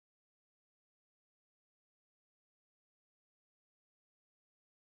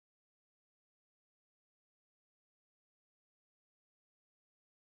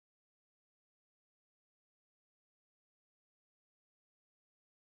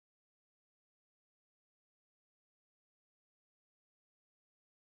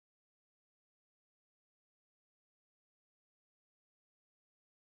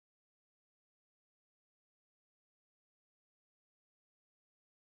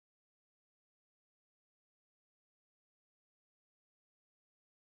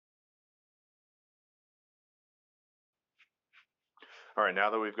All right, now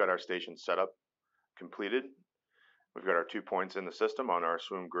that we've got our station setup completed, we've got our 2 points in the system on our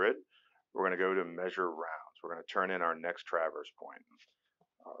swim grid. We're going to go to measure rounds. We're going to turn in our next traverse point.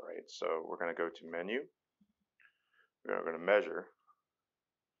 All right, so we're going to go to menu. We're going to measure.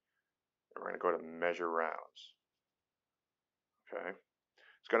 We're going to go to measure rounds. Okay,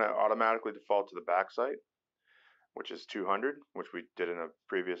 it's going to automatically default to the back sight, which is 200, which we did in a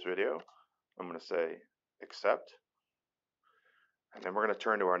previous video. I'm going to say accept, and then we're going to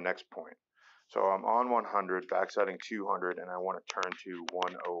turn to our next point. So I'm on 100, backsighting 200, and I want to turn to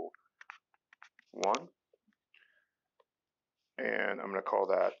 101, and I'm going to call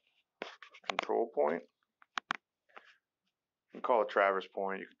that control point. You can call it traverse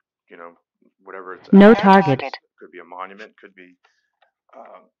point, you know, whatever it's. No target. Could be a monument, could be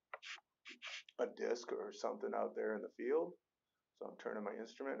a disc or something out there in the field. So I'm turning my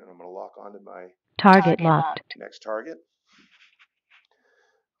instrument and I'm going to lock onto my target locked. Next target.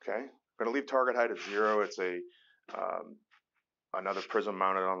 Okay, I'm going to leave target height at 0. It's a another prism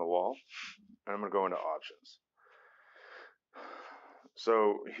mounted on the wall, and I'm going to go into options.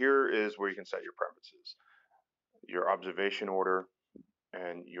 So here is where you can set your preferences, your observation order,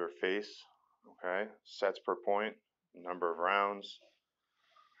 and your face. Okay, sets per point, number of rounds,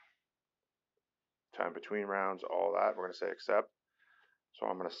 time between rounds, all that. We're going to say accept. So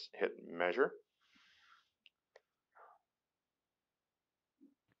I'm going to hit measure.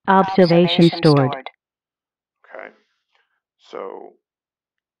 Observation stored. Okay, so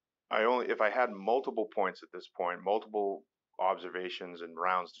if I had multiple points at this point, multiple observations and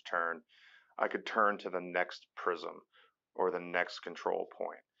rounds to turn, I could turn to the next prism or the next control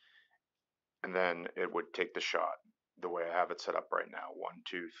point, and then it would take the shot the way I have it set up right now, 1,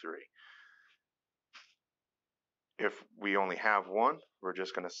 2, 3. If we only have one, we're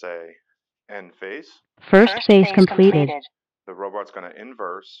just going to say end face. First phase completed. The robot's going to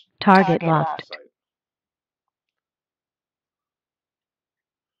inverse. Target locked.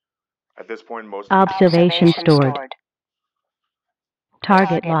 At this point, most observation stored.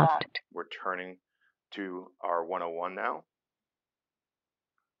 Target locked. We're turning to our 101 now.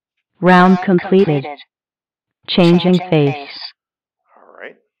 Round completed. Changing face. All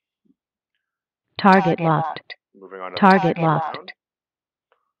right. Target locked. Moving on to target locked. Round.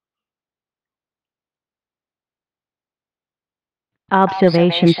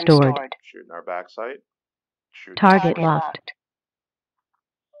 Observation stored. Shooting our back sight. Target locked.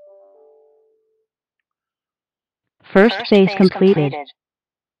 First phase completed.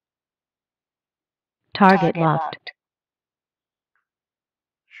 Target locked.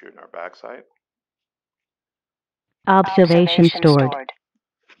 Shooting our back sight. Observation stored.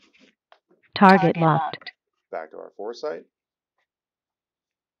 Target locked. Back to our foresight.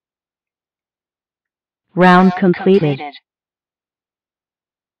 Round completed.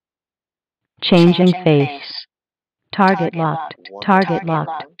 Changing face. Target locked. Target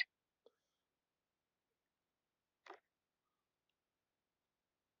locked.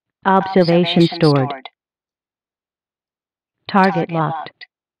 Observation stored. Target locked.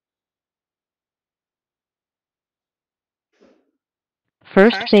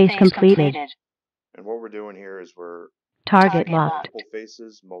 First phase completed. And what we're doing here is we're target locked. Multiple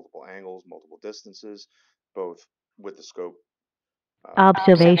faces, multiple angles, multiple distances, both with the scope.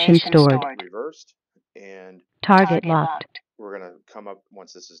 Observation stored. Reversed, and target locked. We're going to come up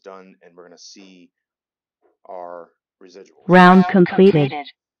once this is done, and we're going to see our residuals. Round completed.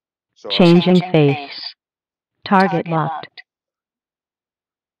 So changing face. Target locked.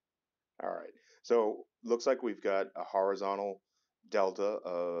 All right. So looks like we've got a horizontal delta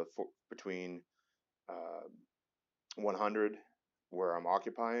between 100, where I'm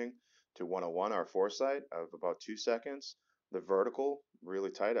occupying, to 101, our foresight, of about 2 seconds. The vertical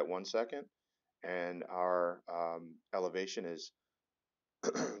really tight at 1 second, and our elevation is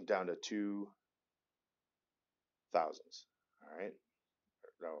down to 2 thousandths. All right,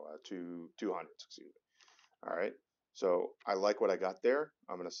 no, 2 hundredths. Excuse me. All right. So I like what I got there.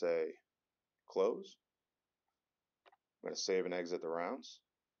 I'm going to say close. I'm going to save and exit the rounds.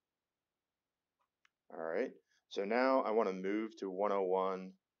 All right. So now I want to move to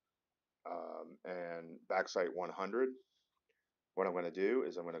 101 and backsight 100. What I'm going to do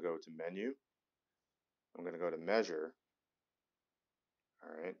is I'm going to go to menu. I'm going to go to measure.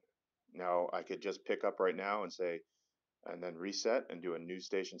 All right. Now I could just pick up right now and say, and then reset and do a new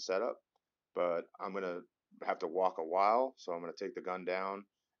station setup. But I'm going to have to walk a while. So I'm going to take the gun down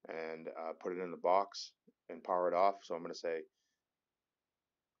and put it in the box and power it off. So I'm going to say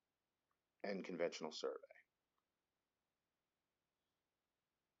end conventional survey.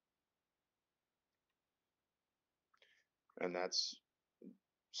 And that's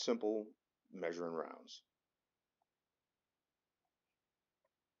simple measuring rounds.